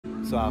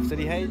So after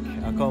the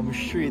hike, I come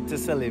straight to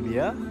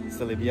Salybia,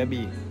 Salybia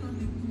B.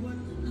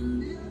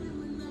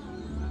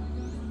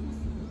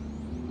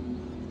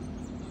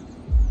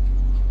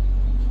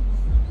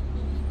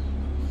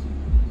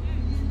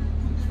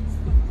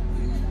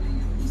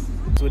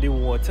 So the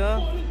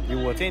water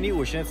in the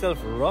ocean itself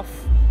rough,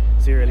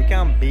 so you really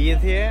can't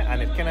bathe here,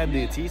 and it's kind of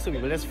dirty, so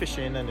people just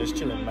fishing and just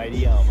chilling by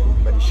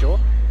the shore.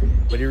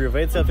 But the river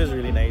itself is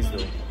really nice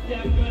though.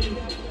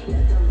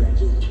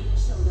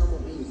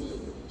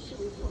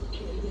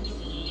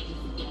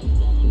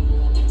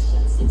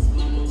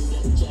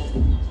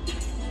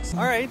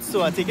 Alright,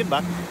 so I take it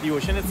back. The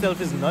ocean itself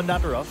is not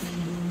that rough,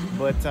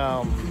 but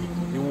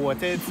the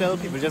water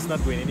itself, people just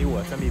not going in the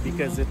water, maybe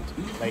because it's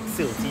like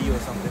silty or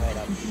something like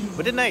that.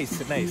 But it's nice,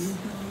 it's nice.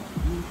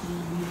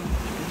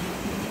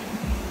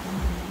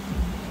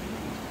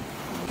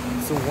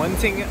 So one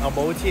thing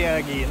about here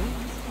again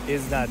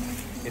is that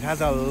it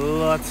has a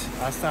lot of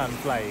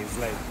sandflies,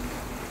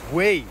 like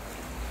way,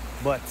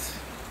 but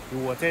the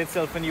water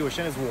itself in the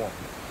ocean is warm.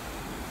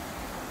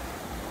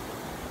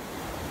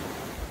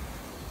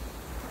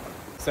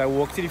 So I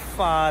walk to the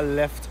far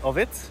left of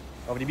it,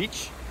 of the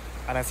beach,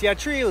 and I see a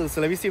trail,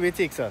 so let me see where it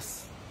takes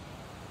us.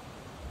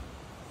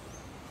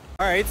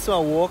 Alright, so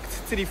I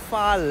walked to the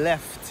far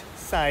left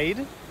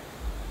side,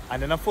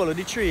 and then I followed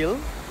the trail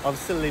of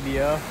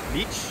Salybia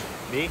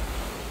Bay,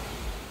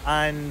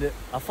 and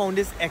I found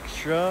this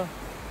extra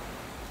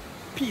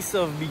piece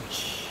of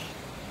beach.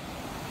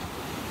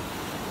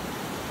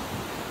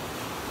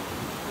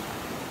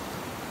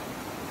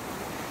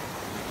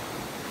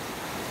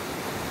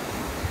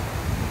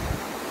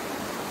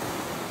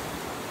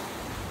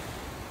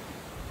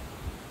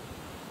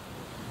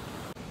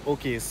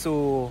 Okay,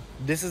 so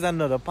this is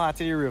another part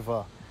of the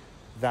river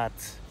that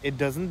it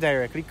doesn't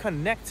directly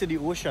connect to the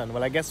ocean.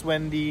 Well, I guess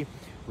when the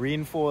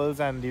rain falls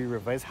and the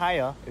river is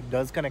higher, it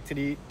does connect to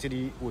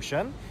the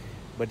ocean,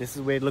 but this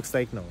is where it looks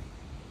like now.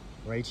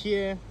 Right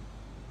here,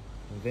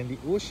 and then the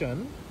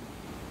ocean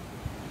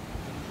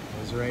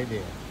is right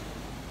there.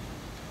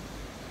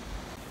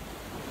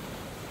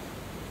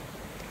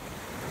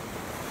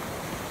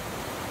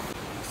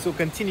 So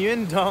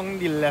continuing down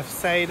the left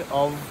side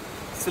of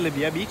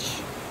Salybia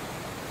Beach,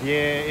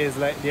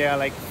 there are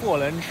like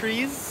fallen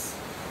trees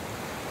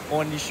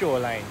on the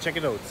shoreline. Check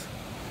it out.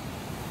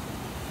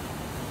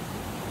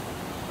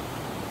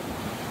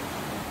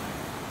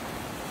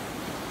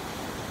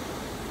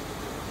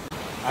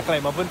 I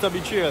climb up on top of the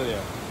trail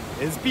there.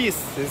 It's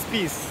peace, it's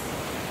peace.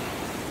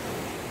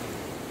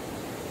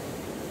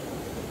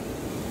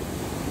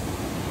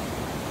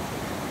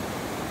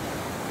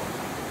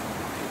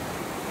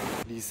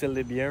 The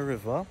Salybia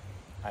River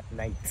at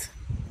night.